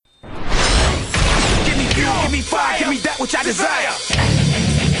be fire, give me that which I desire.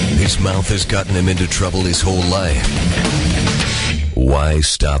 His mouth has gotten him into trouble his whole life. Why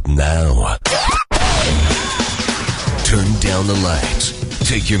stop now? Turn down the lights,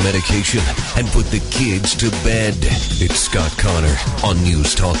 take your medication, and put the kids to bed. It's Scott Connor on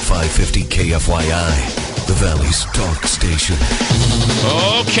News Talk 550 KFYI, the Valley's talk station.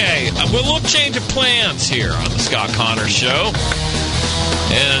 Okay, a little change of plans here on the Scott Connor Show.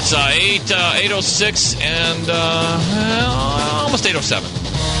 And it's 8:06 and almost 8:07.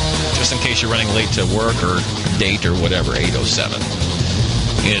 Just in case you're running late to work or date or whatever, 8:07.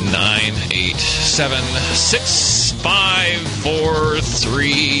 In 9, 8, 7, 6, 5, 4,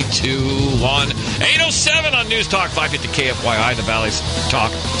 3, 2, 1. 8:07 on News Talk 550 KFYI, the Valley's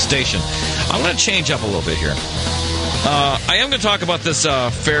talk station. I'm going to change up a little bit here. I am going to talk about this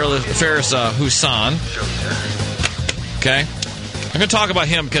Farris Hassan. Okay? I'm going to talk about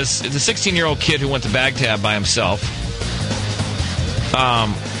him because the 16-year-old kid who went to Baghdad by himself.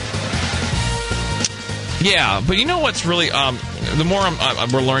 Yeah, but you know what's really... the more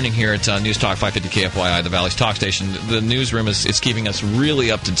we're learning here at News Talk 550 KFYI, the Valley's talk station, the newsroom is keeping us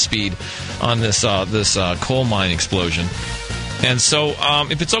really up to speed on this coal mine explosion. And so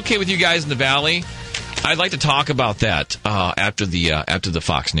if it's okay with you guys in the Valley, I'd like to talk about that after the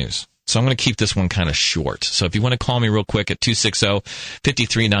Fox News. So I'm going to keep this one kind of short. So if you want to call me real quick at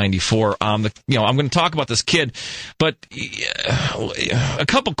 260-5394, I'm going to talk about this kid, but a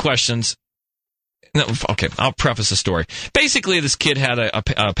couple questions. No, okay, I'll preface the story. Basically, this kid had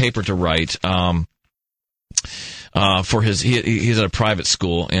a paper to write for he's at a private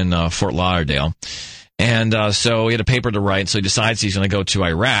school in Fort Lauderdale. And so he had a paper to write, so he decides he's going to go to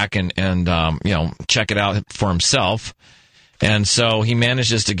Iraq and check it out for himself. And so he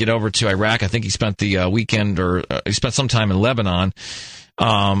manages to get over to Iraq. I think he spent the weekend or he spent some time in Lebanon.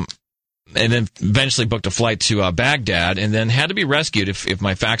 And then eventually booked a flight to Baghdad and then had to be rescued, if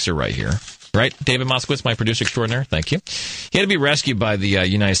my facts are right here. Right? David Moskowitz, my producer extraordinaire. Thank you. He had to be rescued by the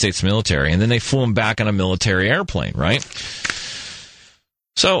United States military, and then they flew him back on a military airplane, right?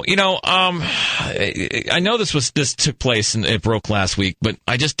 So, I know this took place and it broke last week, but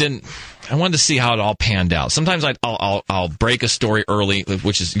I wanted to see how it all panned out. Sometimes I'll break a story early,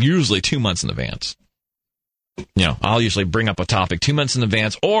 which is usually 2 months in advance. I'll usually bring up a topic 2 months in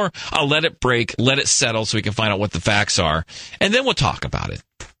advance, or I'll let it break, let it settle so we can find out what the facts are, and then we'll talk about it.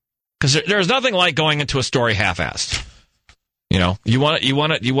 Because there's nothing like going into a story half-assed. You want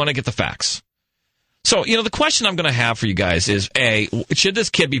to get the facts. So, the question I'm going to have for you guys is, A, should this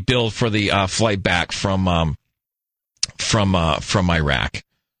kid be billed for the flight back from Iraq?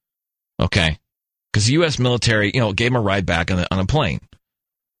 Okay. Because the U.S. military, gave him a ride back on a plane.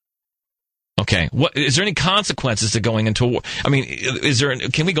 Okay. Is there any consequences to going into a war? I mean,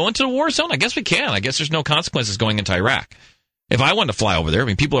 can we go into a war zone? I guess we can. I guess there's no consequences going into Iraq. If I wanted to fly over there,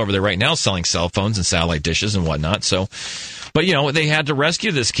 people are over there right now selling cell phones and satellite dishes and whatnot. So, but they had to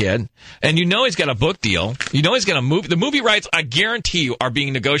rescue this kid, and he's got a book deal. He's got a movie. The movie rights, I guarantee you, are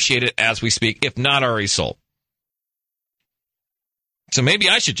being negotiated as we speak, if not already sold. So maybe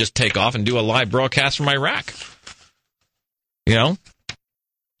I should just take off and do a live broadcast from Iraq. The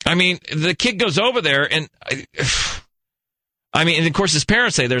kid goes over there, and and of course his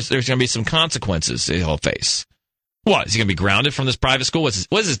parents say there's going to be some consequences he'll face. What, is he going to be grounded from this private school?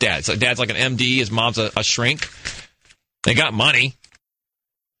 What's his dad? Dad's like an MD, his mom's a shrink. They got money.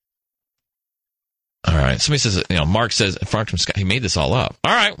 All right, somebody says, Mark says, he made this all up.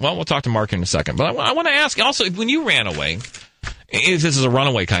 All right, well, we'll talk to Mark in a second. But I want to ask, also, when you ran away, if this is a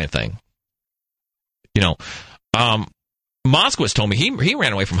runaway kind of thing, Moskowitz told me he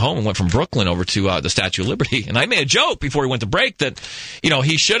ran away from home and went from Brooklyn over to the Statue of Liberty. And I made a joke before he went to break that,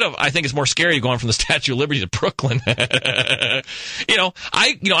 he should have. I think it's more scary going from the Statue of Liberty to Brooklyn. I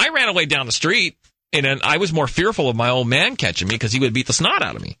ran away down the street, and then I was more fearful of my old man catching me because he would beat the snot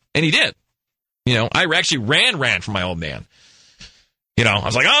out of me. And he did. I actually ran from my old man. I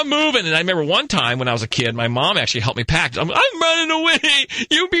was like, I'm moving. And I remember one time when I was a kid, my mom actually helped me pack. I'm running away.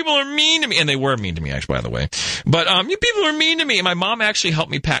 You people are mean to me. And they were mean to me, actually, by the way. But you people are mean to me. And my mom actually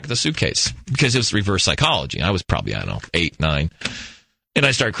helped me pack the suitcase because it was reverse psychology. I was probably, 8, 9. And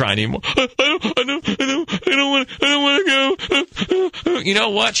I started crying anymore. I don't want to go. You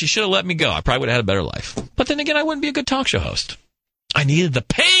know what? She should have let me go. I probably would have had a better life. But then again, I wouldn't be a good talk show host. I needed the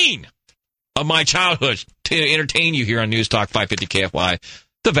pain of my childhood to entertain you here on News Talk 550 KFY,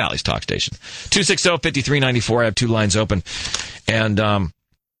 the Valley's talk station. 260-5394. I have two lines open. And,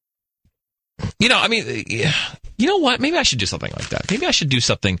 you know what? Maybe I should do something like that. Maybe I should do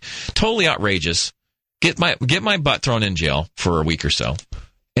something totally outrageous. Get my butt thrown in jail for a week or so,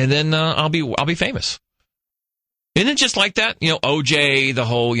 and then I'll be famous. Isn't it just like that? OJ, the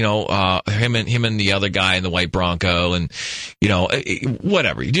whole, him and the other guy in the white Bronco, and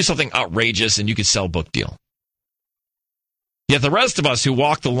whatever. You do something outrageous, and you could sell book deal. Yet the rest of us who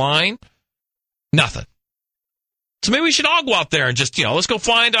walk the line, nothing. So maybe we should all go out there and just, let's go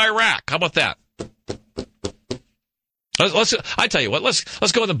fly into Iraq. How about that? I tell you what,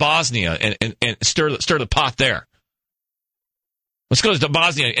 let's go to Bosnia and stir the pot there. Let's go to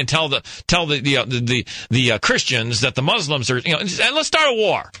Bosnia and tell the Christians that the Muslims are, and let's start a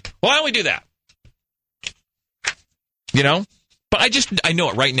war. Why don't we do that? But I know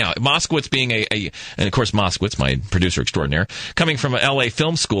it right now. Moskowitz being and of course Moskowitz, my producer extraordinaire, coming from an LA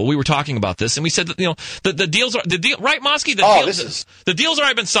film school, we were talking about this, and we said that, the deals are, right, Mosky? The deal's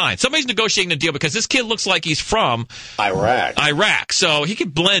already been signed. Somebody's negotiating a deal because this kid looks like he's from Iraq, so he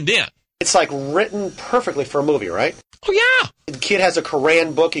could blend in. It's like written perfectly for a movie, right? Oh, yeah. The kid has a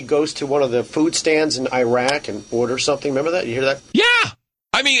Quran book. He goes to one of the food stands in Iraq and orders something. Remember that? You hear that? Yeah.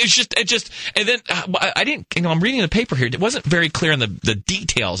 I mean, and then I didn't, I'm reading the paper here. It wasn't very clear in the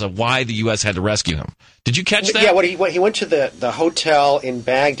details of why the U.S. had to rescue him. Did you catch that? Yeah, he went to the hotel in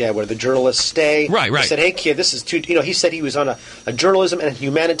Baghdad where the journalists stay. Right. He said, hey, kid, this is too, he said he was on a journalism and a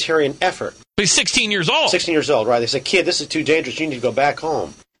humanitarian effort. But he's 16 years old. 16 years old, right. They said, kid, this is too dangerous. You need to go back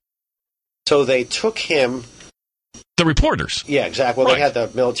home. So they took him. The reporters. Yeah, exactly. Well, They had the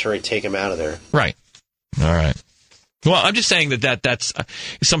military take him out of there. Right. All right. Well, I'm just saying that's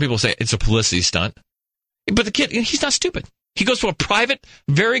some people say it's a publicity stunt. But the kid, he's not stupid. He goes to a private,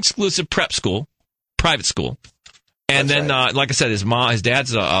 very exclusive private school. And that's then, right. Like I said, his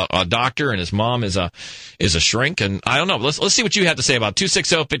dad's a doctor, and his mom is a shrink. And I don't know. Let's see what you have to say about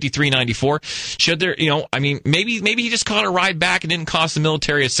 260-5394. Should there, maybe he just caught a ride back and didn't cost the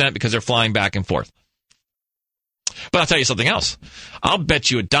military a cent because they're flying back and forth. But I'll tell you something else. I'll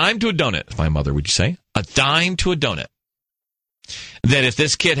bet you a dime to a donut, my mother would you say, a dime to a donut, that if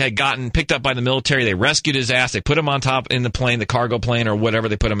this kid had gotten picked up by the military, they rescued his ass, they put him on top in the plane, the cargo plane or whatever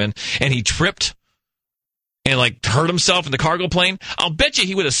they put him in, and he tripped and hurt himself in the cargo plane, I'll bet you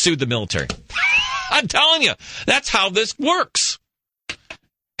he would have sued the military. I'm telling you, that's how this works.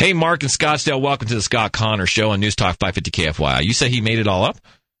 Hey, Mark in Scottsdale, welcome to the Scott Connor Show on News Talk 550 KFYI. You say he made it all up?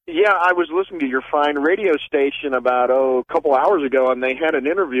 Yeah, I was listening to your fine radio station about, a couple hours ago, and they had an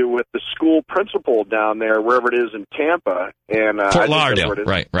interview with the school principal down there, wherever it is in Tampa. And Fort Lauderdale,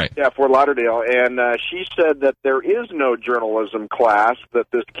 right. Yeah, Fort Lauderdale. And she said that there is no journalism class that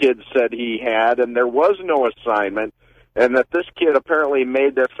this kid said he had, and there was no assignment, and that this kid apparently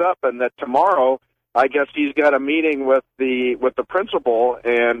made this up, and that tomorrow, I guess he's got a meeting with the principal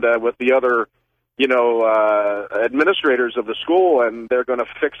and with the other administrators of the school, and they're going to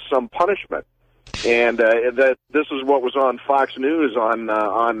fix some punishment. And that this is what was on Fox News on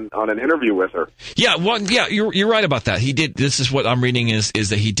an interview with her. Yeah, you're right about that. He did. This is what I'm reading is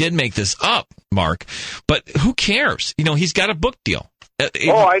that he did make this up, Mark. But who cares? He's got a book deal.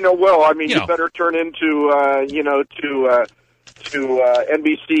 I know. Well, I mean, you better turn into to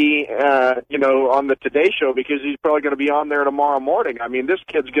NBC, on the Today Show, because he's probably going to be on there tomorrow morning. I mean, this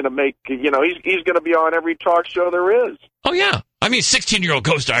kid's going to make, he's going to be on every talk show there is. Oh, yeah. I mean, 16-year-old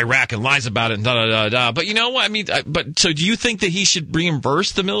goes to Iraq and lies about it and da-da-da-da. But you know what? I mean, so do you think that he should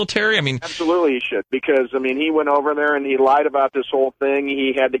reimburse the military? I mean, absolutely he should, because, he went over there and he lied about this whole thing.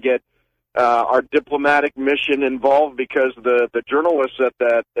 He had to get our diplomatic mission involved because the journalists at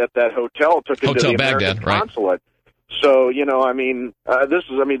that hotel took him to the Baghdad, American consulate. Right. So, this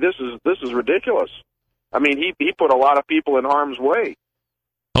is ridiculous. I mean, he put a lot of people in harm's way.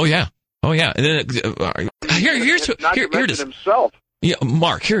 Oh yeah. And then here it is. Himself. Yeah,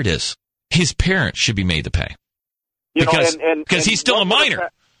 Mark, here it is. His parents should be made to pay. Because he's still a minor.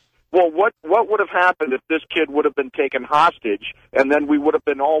 What would have happened if this kid would have been taken hostage, and then we would have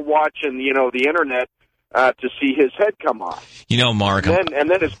been all watching, the internet to see his head come off? Mark. And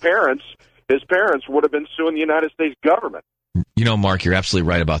then his parents would have been suing the United States government. Mark, you're absolutely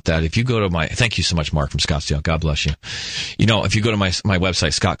right about that. If you go to thank you so much, Mark, from Scottsdale. God bless you. If you go to my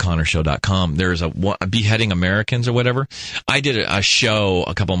website, scottconnorshow.com, there's a beheading Americans or whatever. I did a show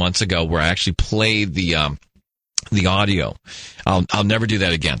a couple months ago where I actually played the audio. I'll never do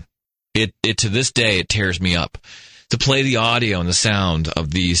that again. It to this day, it tears me up to play the audio and the sound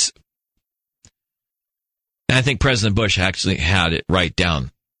of these. And I think President Bush actually had it right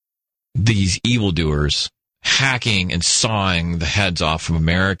down. These evildoers hacking and sawing the heads off from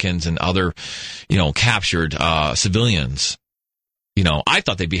Americans and other, captured civilians. I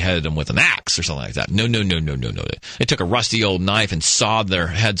thought they beheaded them with an axe or something like that. No. They took a rusty old knife and sawed their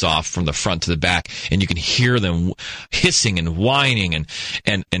heads off from the front to the back, and you can hear them hissing and whining and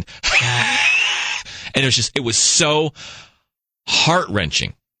And it was so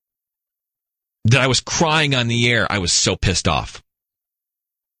heart-wrenching that I was crying on the air. I was so pissed off.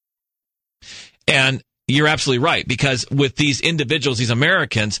 And you're absolutely right, because with these individuals, these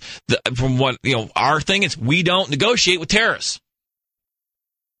Americans, from what, our thing is, we don't negotiate with terrorists.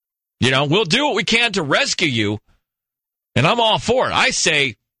 We'll do what we can to rescue you, and I'm all for it. I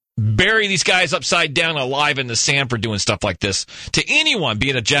say bury these guys upside down alive in the sand for doing stuff like this to anyone, be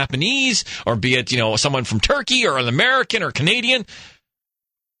it a Japanese or be it, someone from Turkey or an American or Canadian.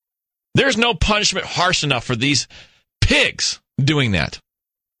 There's no punishment harsh enough for these pigs doing that.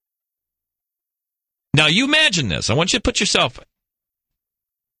 Now, you imagine this. I want you to put yourself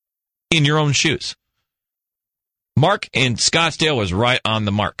in your own shoes. Mark in Scottsdale was right on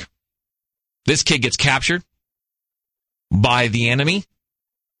the mark. This kid gets captured by the enemy,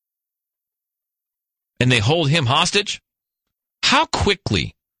 and they hold him hostage. How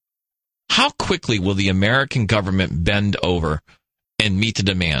quickly will the American government bend over and meet the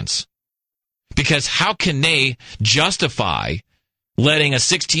demands? Because how can they justify letting a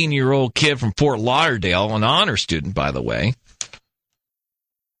 16-year-old kid from Fort Lauderdale, an honor student, by the way.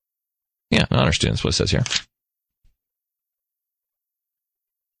 Yeah, an honor student is what it says here.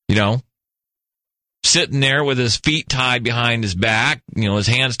 Sitting there with his feet tied behind his back, his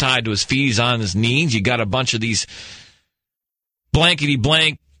hands tied to his feet, he's on his knees. You got a bunch of these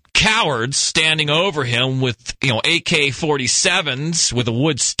blankety-blank cowards standing over him with, AK-47s with a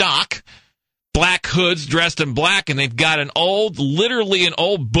wood stock. Black hoods dressed in black, and they've got literally an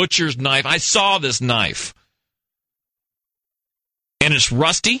old butcher's knife. I saw this knife. And it's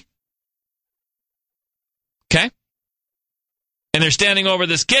rusty. Okay? And they're standing over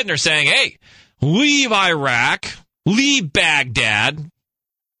this kid, and they're saying, hey, leave Iraq, leave Baghdad,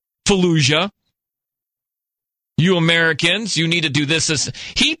 Fallujah. You Americans, you need to do this.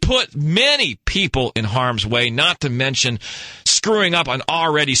 He put many people in harm's way, not to mention screwing up an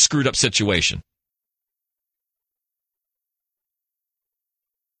already screwed up situation.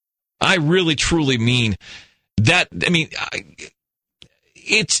 I really, truly mean that. I mean,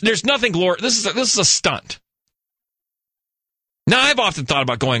 there's nothing glorious. This is a stunt. Now, I've often thought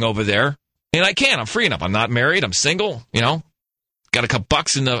about going over there, and I can. I'm free enough. I'm not married. I'm single. Got a couple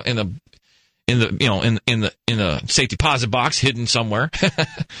bucks in the safe deposit box hidden somewhere.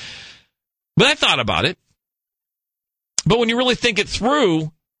 But I thought about it. But when you really think it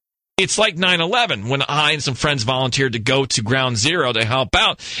through, it's like 9/11 when I and some friends volunteered to go to Ground Zero to help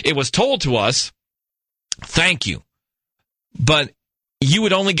out. It was told to us, thank you, but you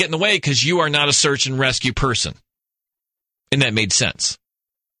would only get in the way because you are not a search and rescue person. And that made sense.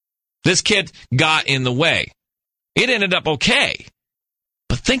 This kid got in the way. It ended up okay.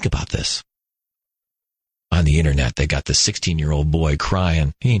 But think about this. On the internet, they got this 16-year-old boy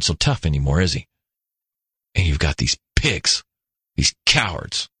crying. He ain't so tough anymore, is he? And you've got these pigs, these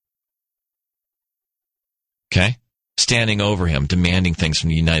cowards, okay, standing over him, demanding things from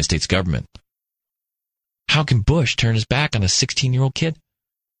the United States government. How can Bush turn his back on a 16-year-old kid?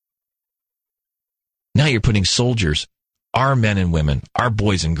 Now you're putting soldiers, our men and women, our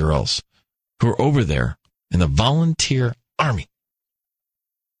boys and girls, who are over there in the volunteer army,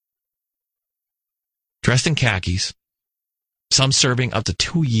 dressed in khakis, some serving up to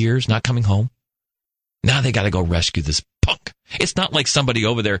 2 years, not coming home. Now they got to go rescue this punk. It's not like somebody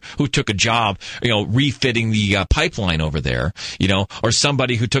over there who took a job, refitting the pipeline over there, or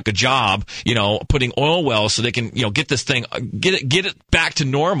somebody who took a job, putting oil wells so they can, get this thing, get it back to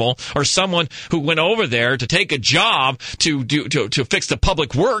normal, or someone who went over there to take a job to fix the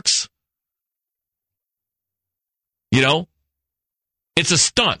public works. It's a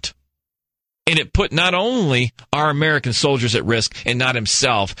stunt. And it put not only our American soldiers at risk and not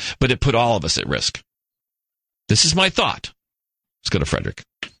himself, but it put all of us at risk. This is my thought. Let's go to Frederick.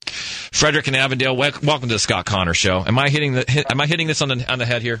 Frederick in Avondale, welcome to the Scott Connor Show. Am I hitting this on the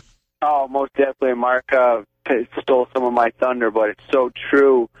head here? Oh, most definitely, Mark. Stole some of my thunder, but it's so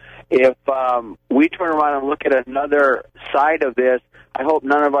true. If we turn around and look at another side of this, I hope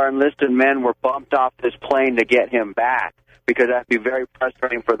none of our enlisted men were bumped off this plane to get him back, because that'd be very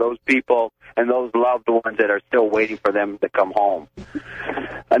frustrating for those people and those loved ones that are still waiting for them to come home.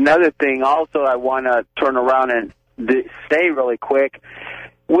 Another thing also I want to turn around and say really quick,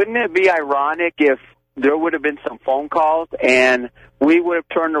 wouldn't it be ironic if there would have been some phone calls and we would have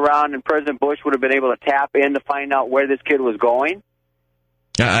turned around and President Bush would have been able to tap in to find out where this kid was going?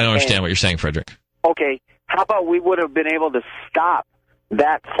 I don't understand what you're saying, Frederick. Okay, how about we would have been able to stop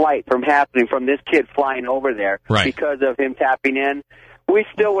that flight from happening, from this kid flying over there, right, because of him tapping in? we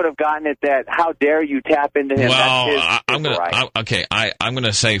still would have gotten it that how dare you tap into him. Well, That's I'm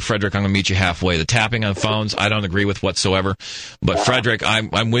gonna say, Frederick, I'm gonna meet you halfway. The tapping on phones, I don't agree with whatsoever. But Frederick,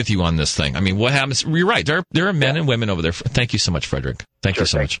 I'm with you on this thing. I mean, what happens? You're right. There are men and women over there. Thank you so much, Frederick. Thank you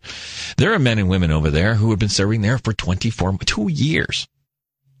so much. There are men and women over there who have been serving there for 2 years.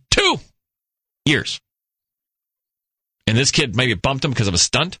 2 years. And this kid maybe bumped him because of a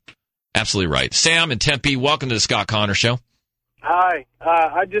stunt? Absolutely right. Sam in Tempe, welcome to the Scott Connor Show. Hi.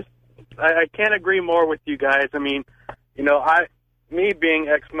 I can't agree more with you guys. I mean, you know, me being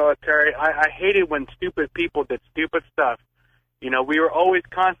ex-military, I hated when stupid people did stupid stuff. You know, we were always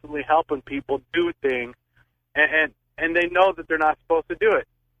constantly helping people do things, and they know that they're not supposed to do it.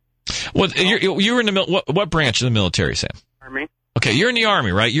 Well, you were in the what branch of the military, Sam? Army. Okay, you're in the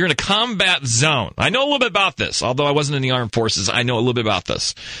Army, right? You're in a combat zone. I know a little bit about this. Although I wasn't in the armed forces, I know a little bit about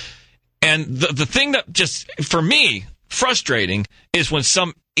this. And the thing that just, for me, frustrating is when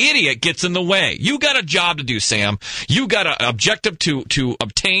some idiot gets in the way. You got a job to do, Sam. You got an objective to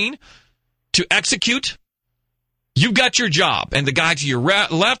obtain, to execute. You've got your job, and the guy to your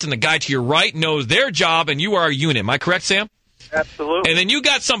left and the guy to your right knows their job, and you are a unit. Am I correct, Sam? Absolutely. And then you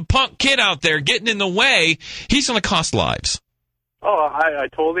got some punk kid out there getting in the way. He's going to cost lives. Oh, I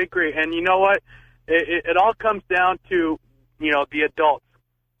totally agree. And you know what? It all comes down to, you know, the adults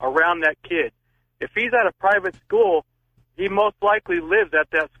around that kid. If he's at a private school, he most likely lives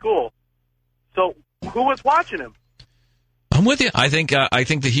at that school. So who was watching him? I'm with you. I think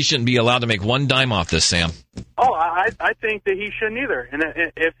that he shouldn't be allowed to make one dime off this, Sam. Oh, I think that he shouldn't either. And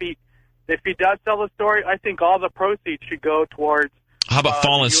if he does tell the story, I think all the proceeds should go towards. How about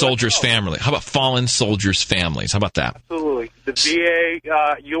fallen soldiers' family? How about fallen soldiers' families? How about that? Absolutely. The VA,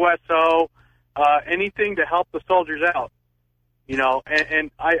 USO, anything to help the soldiers out. You know, and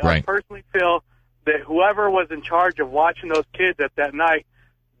I personally feel that whoever was in charge of watching those kids at that night,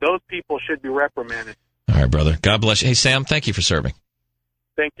 those people should be reprimanded. All right, brother. God bless you. Hey, Sam, thank you for serving.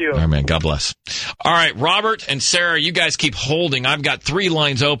 Thank you. All right, man. God bless. All right, Robert and Sarah, you guys keep holding. I've got 3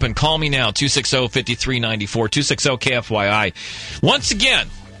 lines open. Call me now, 260-5394, 260-KFYI. Once again,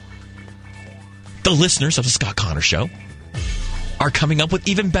 the listeners of the Scott Connor Show are coming up with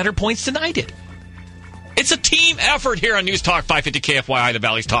even better points than I did. It's a team effort here on News Talk 550 KFYI, the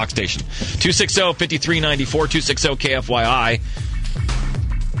Valley's talk station. 260-5394, 260-KFYI.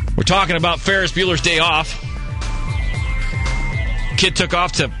 We're talking about Ferris Bueller's Day Off. Kid took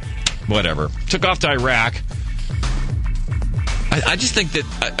off to Iraq. I just think that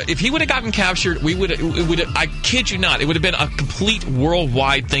if he would have gotten captured, I kid you not, it would have been a complete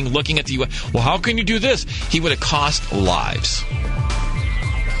worldwide thing looking at the U.S. Well, how can you do this? He would have cost lives.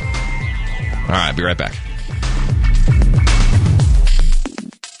 All right, I'll be right back.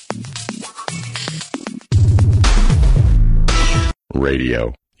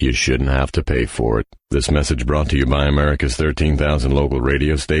 Radio. You shouldn't have to pay for it. This message brought to you by America's 13,000 local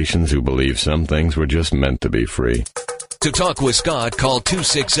radio stations who believe some things were just meant to be free. To talk with Scott, call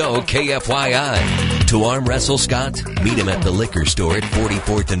 260-KFYI. To arm wrestle Scott, meet him at the liquor store at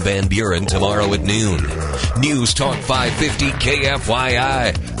 44th and Van Buren tomorrow at noon. News Talk 550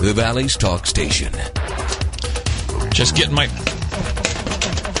 KFYI, the Valley's talk station. Just getting my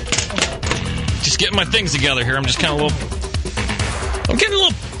things together here. I'm getting a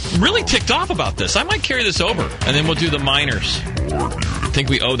little really ticked off about this. I might carry this over, and then we'll do the minors. I think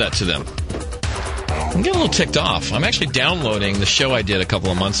we owe that to them. I'm getting a little ticked off. I'm actually downloading the show I did a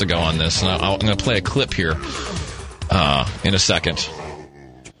couple of months ago on this, and I'm going to play a clip here in a second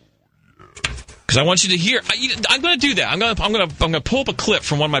because I want you to hear. I'm going to do that. I'm going to pull up a clip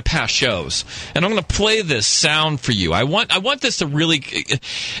from one of my past shows, and I'm going to play this sound for you. I want this to really.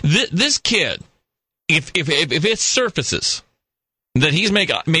 This kid, if it surfaces that he's made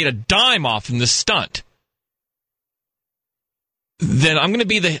a dime off in this stunt, then I'm going to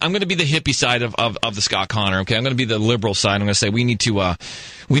be the hippie side of the Scott Connor. Okay, I'm going to be the liberal side. I'm going to say we need to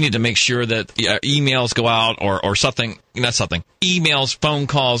make sure that emails go out or something. Not something. Emails, phone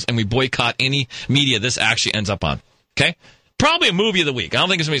calls, and we boycott any media this actually ends up on. Okay, probably a movie of the week. I don't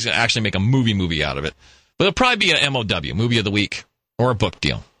think somebody's going to actually make a movie out of it, but it'll probably be an MOW, movie of the week, or a book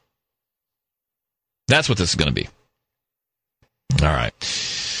deal. That's what this is going to be. All right.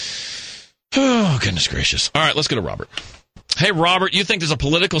 Oh, goodness gracious. All right, let's go to Robert. Hey, Robert, you think there's a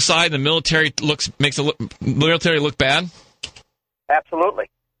political side and the military makes the military look bad?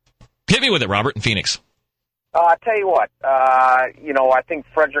 Absolutely. Hit me with it, Robert, in Phoenix. I'll tell you what. I think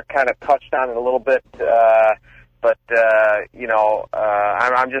Frederick kind of touched on it a little bit, but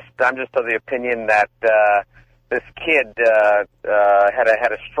I'm just of the opinion that this kid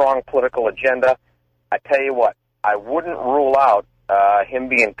had a strong political agenda. I tell you what. I wouldn't rule out him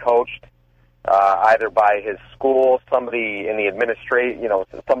being coached either by his school, somebody in the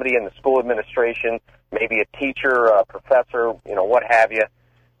somebody in the school administration, maybe a teacher, a professor, what have you.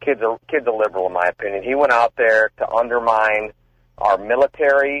 Kid's a liberal, in my opinion. He went out there to undermine our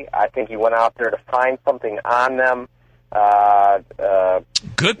military. I think he went out there to find something on them.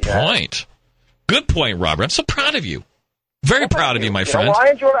 Good point. Good point, Robert. I'm so proud of you. Very proud of you, my friend.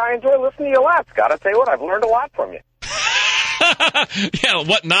 I enjoy listening to you a lot, Scott. I'll tell you what, I've learned a lot from you. Yeah,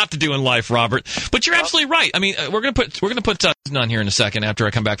 what not to do in life, Robert. But you're absolutely right. I mean, we're gonna put on here in a second after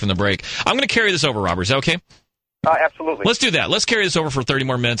I come back from the break. I'm gonna carry this over, Robert. Is that okay? Absolutely. Let's do that. Let's carry this over for 30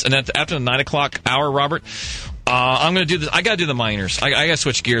 more minutes, and then after the 9 o'clock hour, Robert, I'm gonna do this. I gotta do the minors. I gotta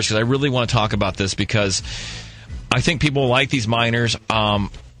switch gears because I really want to talk about this because I think people like these minors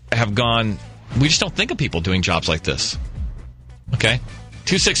have gone. We just don't think of people doing jobs like this. Okay.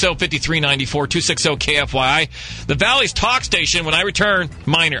 260-5394, 260-KFYI. The Valley's talk station when I return,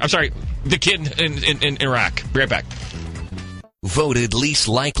 the kid in Iraq. Be right back. Voted least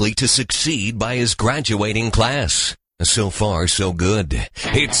likely to succeed by his graduating class. So far, so good.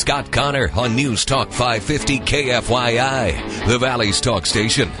 It's Scott Connor on News Talk 550 KFYI, the Valley's talk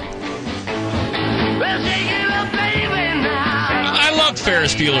station. I loved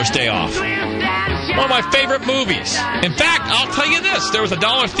Ferris Bueller's Day Off. One of my favorite movies. In fact, I'll tell you this. There was a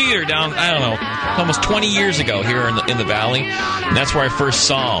Dollar Theater down, almost 20 years ago here in the Valley. And that's where I first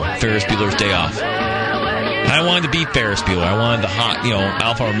saw Ferris Bueller's Day Off. And I wanted to be Ferris Bueller. I wanted the hot,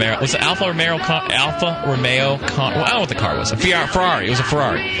 Alfa Romeo. Was it Alfa Romeo? I don't know what the car was. A Ferrari. It was a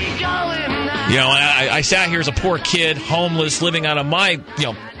Ferrari. I sat here as a poor kid, homeless, living out of my,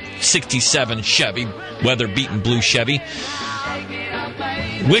 67 Chevy, weather-beaten blue Chevy,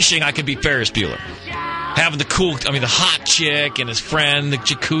 wishing I could be Ferris Bueller. Having the hot chick and his friend, the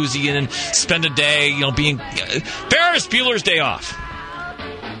jacuzzi, and then spend a day, being Ferris Bueller's Day Off.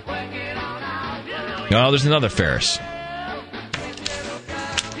 Oh, there's another Ferris.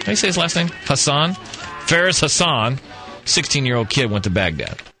 Can I say his last name? Hassan? Farris Hassan, 16-year-old kid, went to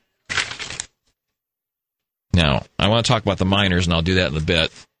Baghdad. Now, I want to talk about the minors, and I'll do that in a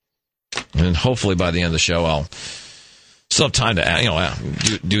bit. And then hopefully by the end of the show, I'll still have time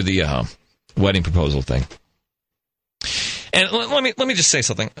to do the wedding proposal thing. And let me just say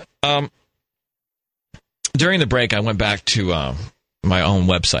something. During the break, I went back to my own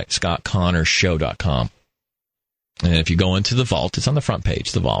website, scottconnorshow.com. And if you go into the vault, it's on the front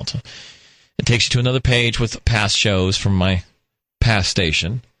page, the vault. It takes you to another page with past shows from my past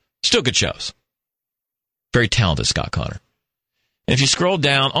station. Still good shows. Very talented Scott Connor. And if you scroll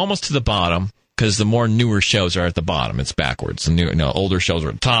down almost to the bottom, because the more newer shows are at the bottom, it's backwards. The older shows are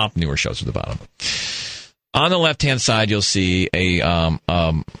at the top, newer shows are at the bottom. On the left-hand side, you'll see a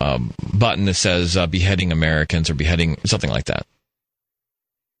button that says Beheading Americans or Beheading, something like that.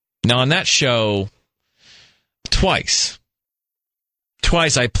 Now, on that show, twice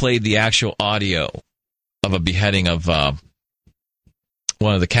I played the actual audio of a beheading of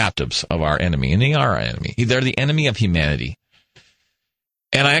one of the captives of our enemy. And they are our enemy. They're the enemy of humanity.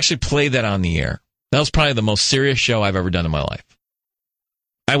 And I actually played that on the air. That was probably the most serious show I've ever done in my life.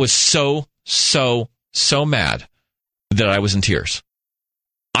 I was so mad that I was in tears.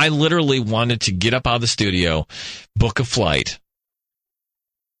 I literally wanted to get up out of the studio, book a flight,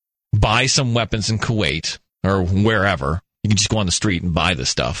 buy some weapons in Kuwait or wherever. You can just go on the street and buy this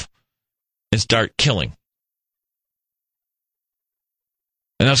stuff and start killing.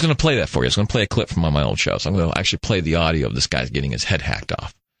 And I was going to play that for you. I was going to play a clip from one of my old shows. I'm going to actually play the audio of this guy getting his head hacked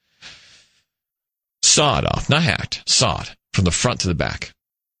off. Sawed off. Not hacked. Sawed. From the front to the back.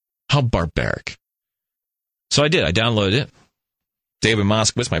 How barbaric. So I did. I downloaded it. David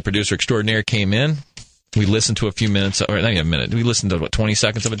Moskowitz, my producer extraordinaire, came in. We listened to a few minutes. Or not even a minute. We listened to, 20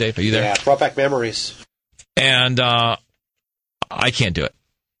 seconds of it, Dave? Are you there? Yeah, brought back memories. And I can't do it.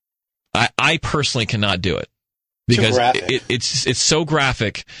 I personally cannot do it. Because it's so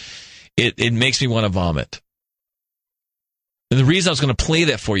graphic, it makes me want to vomit. And the reason I was going to play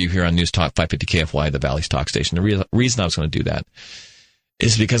that for you here on News Talk 550 KFYI, the Valley's talk station, the reason I was going to do that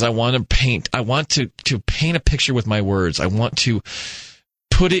is because I want to paint a picture with my words. I want to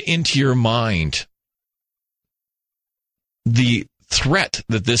put it into your mind the threat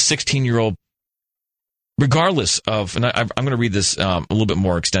that this 16-year-old, regardless of, and I'm going to read this a little bit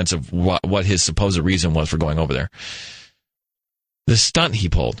more extensive, what his supposed reason was for going over there. The stunt he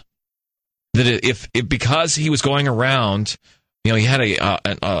pulled, that if because he was going around, he had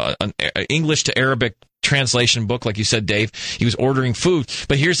an English to Arabic translation book, like you said, Dave. He was ordering food,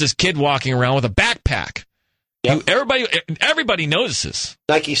 but here's this kid walking around with a backpack. Yep. Everybody notices.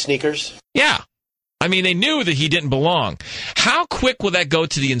 Nike sneakers. Yeah. I mean, they knew that he didn't belong. How quick will that go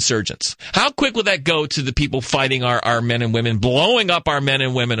to the insurgents? How quick will that go to the people fighting our men and women, blowing up our men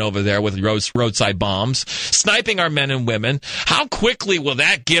and women over there with roadside bombs, sniping our men and women? How quickly will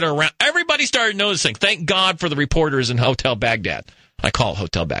that get around? Everybody started noticing. Thank God for the reporters in Hotel Baghdad. I call it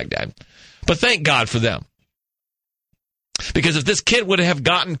Hotel Baghdad. But thank God for them. Because if this kid would have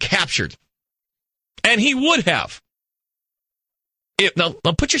gotten captured, and he would have, now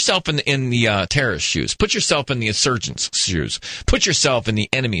put yourself in the terrorist shoes. Put yourself in the insurgents' shoes. Put yourself in the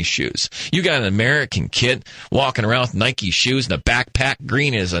enemy's shoes. You got an American kid walking around with Nike shoes and a backpack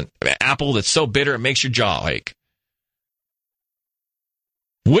green as an apple that's so bitter it makes your jaw ache.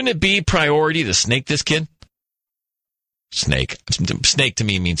 Wouldn't it be priority to snake this kid? Snake. Snake to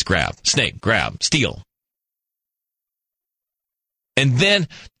me means grab. Snake, grab, steal. And then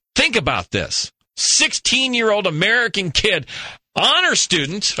think about this. 16-year-old American kid, honor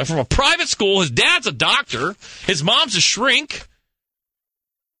student from a private school. His dad's a doctor. His mom's a shrink.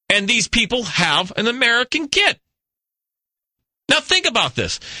 And these people have an American kid. Now think about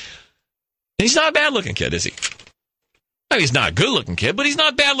this. He's not a bad-looking kid, is he? I mean, he's not a good-looking kid, but he's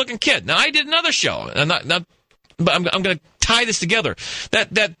not a bad-looking kid. Now, I did another show, and but I'm going to tie this together.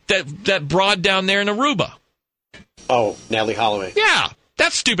 That broad down there in Aruba. Oh, Natalie Holloway. Yeah.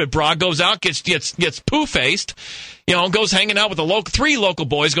 That stupid broad goes out, gets poo-faced, goes hanging out with three local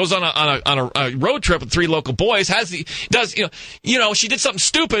boys, goes on a road trip with three local boys, she did something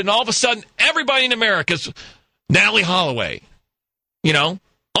stupid, and all of a sudden, everybody in America's Natalie Holloway.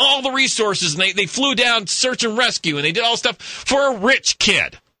 All the resources, and they flew down search and rescue, and they did all stuff for a rich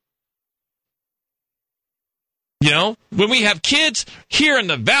kid. When we have kids here in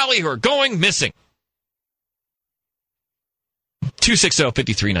the valley who are going missing.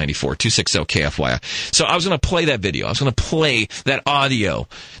 260-5394, 260-KFYI. So I was going to play that video. I was going to play that audio.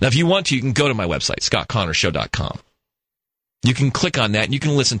 Now, if you want to, you can go to my website, scottconnorshow.com. You can click on that, and you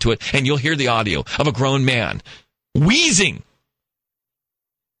can listen to it, and you'll hear the audio of a grown man wheezing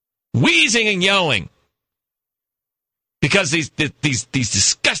and yelling because these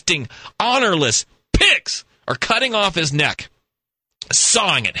disgusting, honorless pigs are cutting off his neck,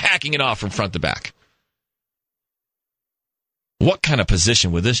 sawing it, hacking it off from front to back. What kind of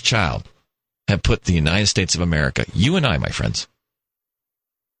position would this child have put the United States of America, you and I, my friends,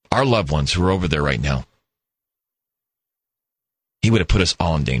 our loved ones who are over there right now? He would have put us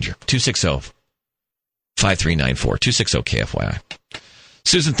all in danger. 260-5394, 260-KFYI.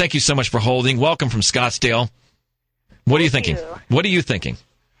 Susan, thank you so much for holding. Welcome from Scottsdale. What are you thinking? What are you thinking?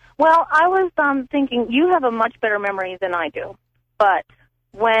 Well, I was thinking you have a much better memory than I do. But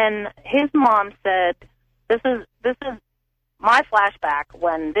when his mom said, this is my flashback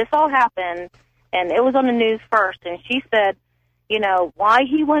when this all happened, and it was on the news first, and she said, why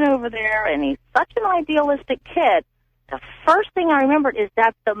he went over there, and he's such an idealistic kid. The first thing I remembered is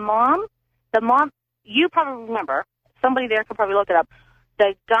that the mom, you probably remember, somebody there could probably look it up,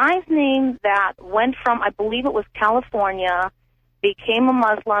 the guy's name that went from, I believe it was California, became a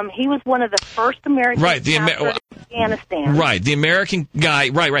Muslim. He was one of the first Americans in Afghanistan. Right, the American guy.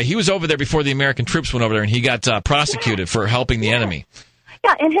 Right. He was over there before the American troops went over there, and he got prosecuted for helping the enemy.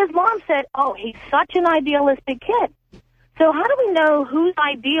 Yeah, and his mom said, oh, he's such an idealistic kid. So how do we know whose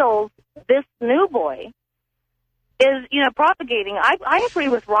ideals this new boy is, propagating? I agree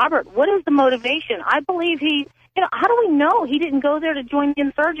with Robert. What is the motivation? I believe how do we know he didn't go there to join the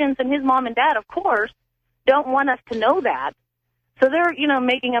insurgents, and his mom and dad, of course, don't want us to know that. So they're,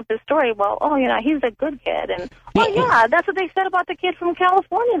 making up this story. Well, he's a good kid. And, that's what they said about the kid from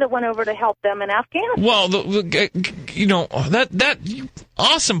California that went over to help them in Afghanistan. Well, that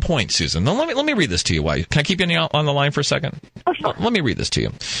awesome point, Susan. Now, let me read this to you. Can I keep you on the line for a second? Oh, sure. Let me read this to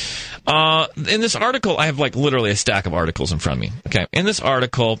you. In this article, I have literally a stack of articles in front of me. Okay. In this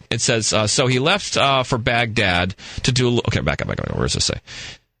article, it says, so he left for Baghdad to do okay, back up. Where does this say?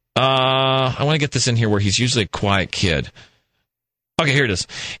 I want to get this in here where he's usually a quiet kid. Okay, here it is.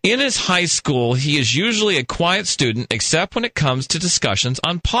 In his high school, he is usually a quiet student, except when it comes to discussions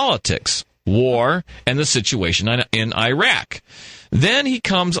on politics, war, and the situation in Iraq. Then he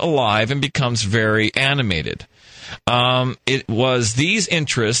comes alive and becomes very animated. It was these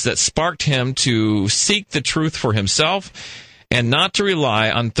interests that sparked him to seek the truth for himself and not to rely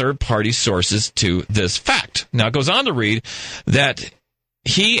on third-party sources to this fact. Now, it goes on to read that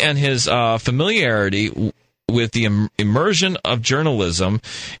he and his familiarity with the immersion of journalism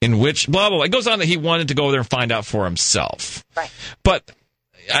in which, blah, blah, blah. It goes on that he wanted to go there and find out for himself. Right. But,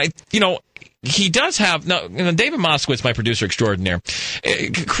 he does have, no, David Moskowitz, my producer extraordinaire,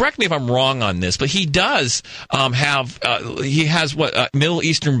 correct me if I'm wrong on this, but he does have, he has what, Middle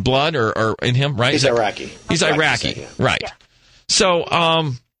Eastern blood or in him, right? He's Iraqi. He's Iraqi, yeah. right. Yeah. So,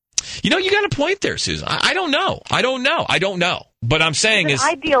 you know, you got a point there, Susan. I don't know. But I'm saying He's an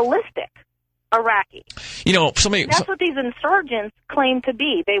idealistic Iraqi. You know, That's what these insurgents claim to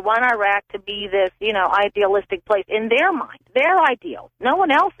be. They want Iraq to be this, you know, idealistic place in their mind. Their ideal. No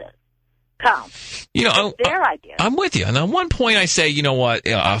one else's. You know, their idea. I'm with you. And on one point, I say, you know what?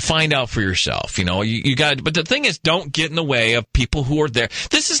 Find out for yourself. You know, you got. But the thing is, don't get in the way of people who are there.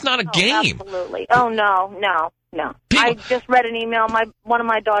 This is not a game. Absolutely. Oh no. I just read an email. One of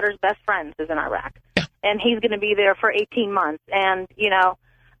my daughter's best friends is in Iraq, and he's going to be there for 18 months. And you know,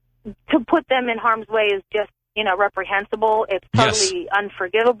 to put them in harm's way is just, you know, reprehensible. It's totally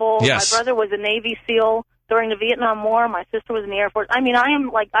unforgivable. Yes. My brother was a Navy SEAL during the Vietnam War. My sister was in the Air Force. I mean,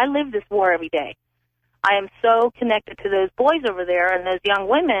 I live this war every day. I am so connected to those boys over there and those young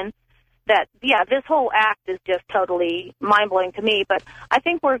women that, this whole act is just totally mind-blowing to me. But I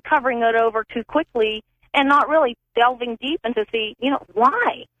think we're covering it over too quickly and not really delving deep into see, you know,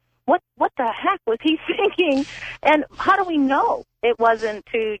 why? What the heck was he thinking? And how do we know it wasn't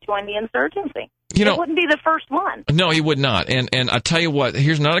to join the insurgency? You know, it wouldn't be the first one. No, he would not. And I tell you what,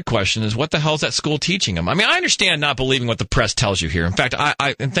 here's another question: is what the hell is that school teaching him? I mean, I understand not believing what the press tells you here. In fact,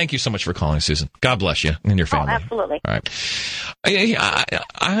 I and thank you so much for calling, Susan. God bless you and your family. Oh, absolutely. All right.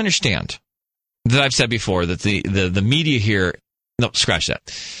 I understand that I've said before that the media here. No, scratch that.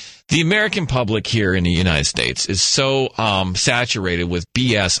 The American public here in the United States is so saturated with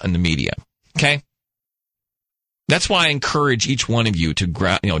BS in the media. Okay. That's why I encourage each one of you to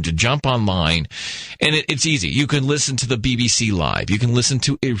jump online, and it's easy. You can listen to the BBC Live. You can listen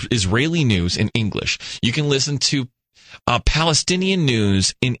to Israeli news in English. You can listen to Palestinian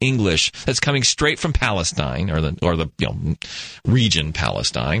news in English that's coming straight from Palestine or the region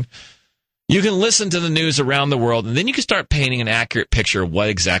Palestine. You can listen to the news around the world, and then you can start painting an accurate picture of what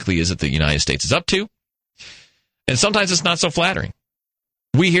exactly is it the United States is up to. And sometimes it's not so flattering.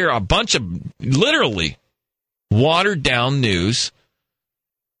 We hear a bunch of literally watered down news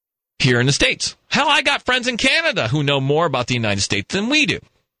here in the States. Hell, I got friends in Canada who know more about the United States than we do.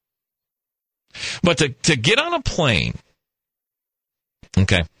 But to get on a plane, and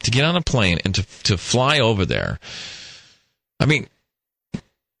to fly over there, I mean,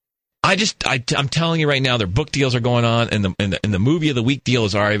 I'm telling you right now, their book deals are going on, and the movie of the week deal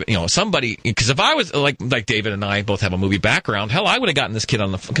is already, you know, somebody, because if I was like David and I both have a movie background, hell, I would have gotten this kid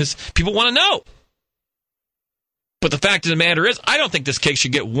on because people want to know. But the fact of the matter is, I don't think this kid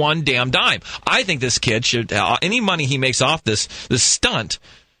should get one damn dime. I think this kid should, any money he makes off this stunt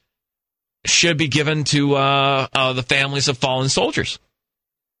should be given to the families of fallen soldiers.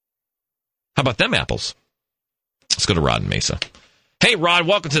 How about them apples? Let's go to Rod in Mesa. Hey, Rod,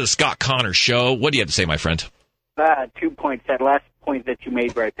 welcome to the Scott Connor Show. What do you have to say, my friend? 2 points. That last point that you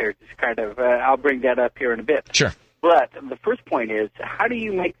made right there, just kind of, I'll bring that up here in a bit. Sure. But the first point is, how do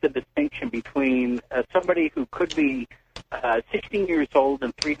you make the distinction between somebody who could be 16 years old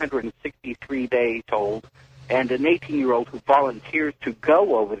and 363 days old and an 18-year-old who volunteers to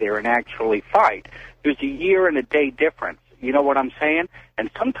go over there and actually fight? There's a year and a day difference. You know what I'm saying? And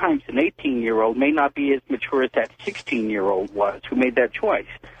sometimes an 18-year-old may not be as mature as that 16-year-old was who made that choice.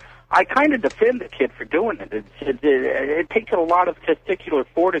 I kind of defend the kid for doing it. It takes a lot of testicular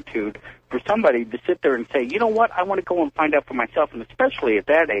fortitude for somebody to sit there and say, you know what, I want to go and find out for myself, and especially at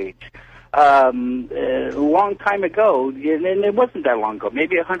that age. A long time ago, and it wasn't that long ago,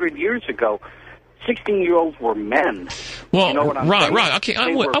 maybe 100 years ago, 16-year-olds were men. Well, you know what I'm saying? Rod, okay,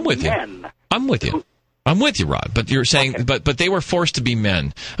 I'm with you. I'm with you, Rod, but you're saying, okay. but they were forced to be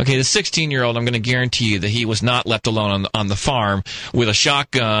men. Okay, the 16-year-old, I'm going to guarantee you that he was not left alone on the farm with a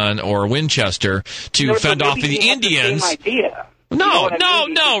shotgun or a Winchester to fend off the Indians. The same idea. No,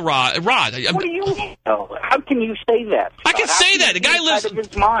 Rod. What do you know? How can you say that, Scott? I can say that. The guy lives in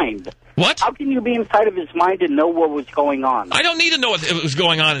his mind. What? How can you be inside of his mind and know what was going on? I don't need to know what was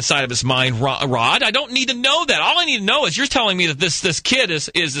going on inside of his mind, Rod. I don't need to know that. All I need to know is you're telling me that this kid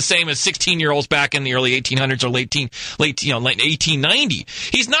is the same as 16-year-olds back in the early 1800s or late 1890.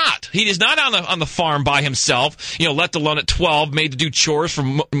 He's not. He is not on the farm by himself. Let alone at 12, made to do chores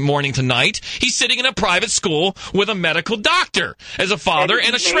from morning to night. He's sitting in a private school with a medical doctor as a father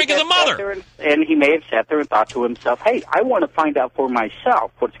and a shrink as a mother. And he may have sat there and thought to himself, "Hey, I want to find out for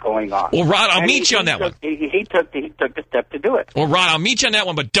myself what's going on." Well, Rod, I'll meet you on that one. He took the step to do it. Well, Rod, I'll meet you on that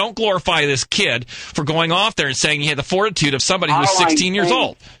one, but don't glorify this kid for going off there and saying he had the fortitude of somebody who was 16 years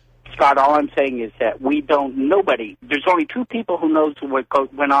old. Scott, all I'm saying is that there's only two people who knows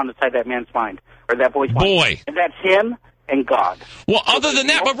what went on inside that man's mind, or that boy's mind. Boy. And that's him and God. Well, other than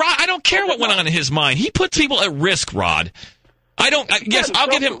that, but Rod, I don't care what went on in his mind. He puts people at risk, Rod. I'll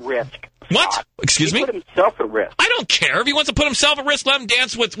give him risk. What? Scott. Excuse me? He put himself at risk. I don't care. If he wants to put himself at risk, let him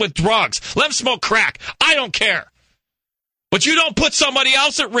dance with drugs. Let him smoke crack. I don't care. But you don't put somebody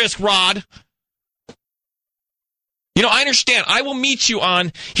else at risk, Rod. You know, I understand. I will meet you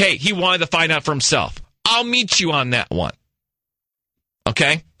on, hey, he wanted to find out for himself. I'll meet you on that one.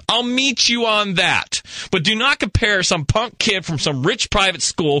 Okay? I'll meet you on that. But do not compare some punk kid from some rich private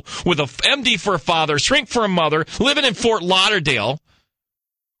school with a MD for a father, shrink for a mother, living in Fort Lauderdale,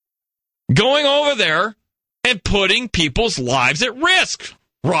 going over there and putting people's lives at risk,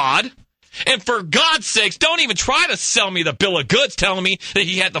 Rod. And for God's sakes, don't even try to sell me the bill of goods telling me that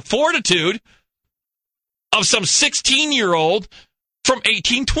he had the fortitude of some 16-year-old from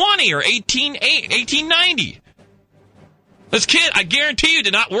 1820 or 1890. This kid, I guarantee you,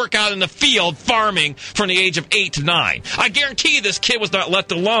 did not work out in the field farming from the age of 8 to 9. I guarantee you this kid was not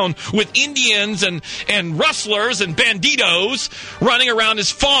left alone with Indians and rustlers and banditos running around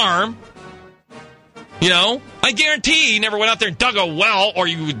his farm. You know, I guarantee he never went out there and dug a well or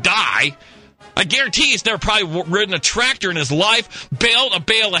you would die. I guarantee he's never probably ridden a tractor in his life, baled a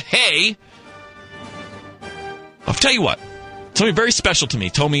bale of hay. I'll tell you what, something very special to me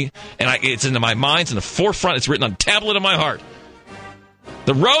told me, and it's in my mind, it's in the forefront, it's written on the tablet of my heart.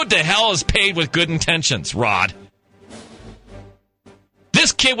 The road to hell is paved with good intentions, Rod.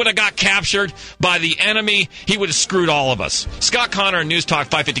 This kid would have got captured by the enemy. He would have screwed all of us. Scott Connor, News Talk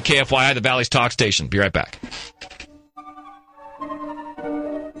 550 KFYI, the Valley's Talk Station. Be right back.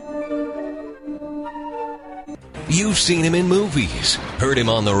 You've seen him in movies, heard him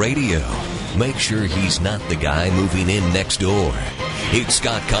on the radio. Make sure he's not the guy moving in next door. It's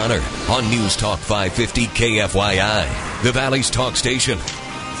Scott Connor on News Talk 550 KFYI, the Valley's Talk Station.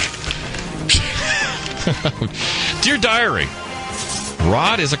 Dear Diary,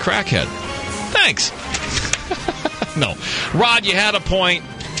 Rod is a crackhead. Thanks. No. Rod, you had a point,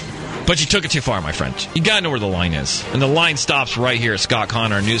 but you took it too far, my friend. You got to know where the line is. And the line stops right here at Scott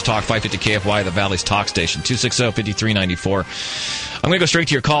Connor, News Talk 550 KFYI, the Valley's Talk Station, 260-5394. I'm going to go straight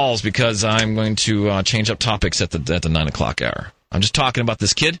to your calls because I'm going to change up topics at the 9 o'clock hour. I'm just talking about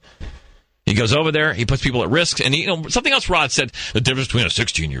this kid. He goes over there, he puts people at risk, and something else Rod said, the difference between a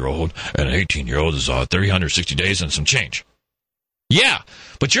 16-year-old and an 18-year-old is 360 days and some change. Yeah,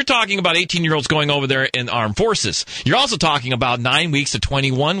 but you're talking about 18-year-olds going over there in the armed forces. You're also talking about 9 weeks to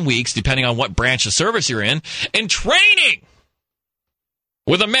 21 weeks, depending on what branch of service you're in, and training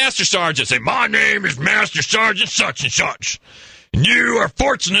with a master sergeant. Say, my name is Master Sergeant such and such, and you are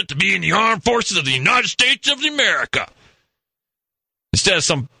fortunate to be in the armed forces of the United States of America. Instead of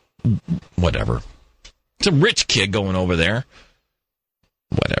some, whatever, some rich kid going over there.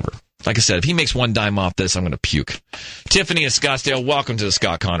 Whatever. Like I said, if he makes one dime off this, I'm going to puke. Tiffany in Scottsdale, welcome to the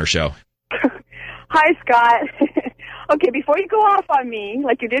Scott Connor Show. Hi, Scott. Okay, before you go off on me,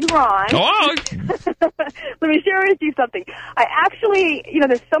 like you did Ron, let me share with you something. I actually,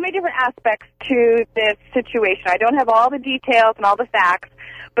 there's so many different aspects to this situation. I don't have all the details and all the facts,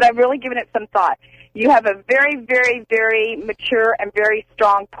 but I've really given it some thought. You have a very, very, very mature and very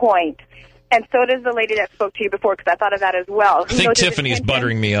strong point. And so does the lady that spoke to you before, because I thought of that as well. I think Tiffany's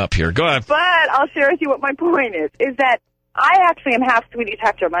buttering me up here. Go ahead. But I'll share with you what my point is that I actually am half Swedish,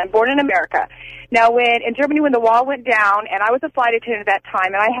 half German. I'm born in America. Now, in Germany, when the wall went down, and I was a flight attendant at that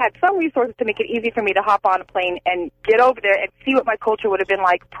time, and I had some resources to make it easy for me to hop on a plane and get over there and see what my culture would have been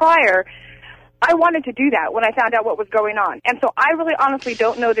like prior, I wanted to do that when I found out what was going on. And so I really honestly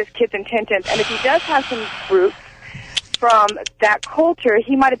don't know this kid's intentions. And if he does have some roots from that culture,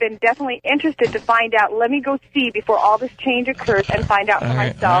 he might have been definitely interested to find out. Let me go see before all this change occurs and find out for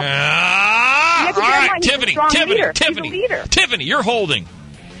myself. All right, Tiffany, you're holding.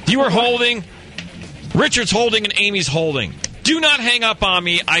 You are holding. Richard's holding and Amy's holding. Do not hang up on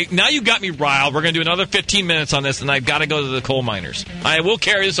me. Now you got me riled. We're going to do another 15 minutes on this, and I've got to go to the coal miners. I will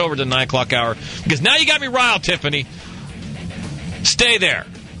carry this over to the 9 o'clock hour, because now you got me riled, Tiffany. Stay there.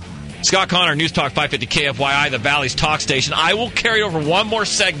 Scott Connor, News Talk 550 KFYI, the Valley's Talk Station. I will carry over one more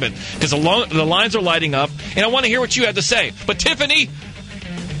segment because the lines are lighting up, and I want to hear what you have to say. But Tiffany,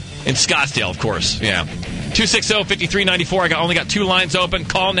 in Scottsdale, of course, yeah. 260-5394. I only got 2 lines open.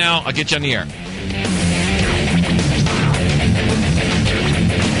 Call now. I'll get you on the air.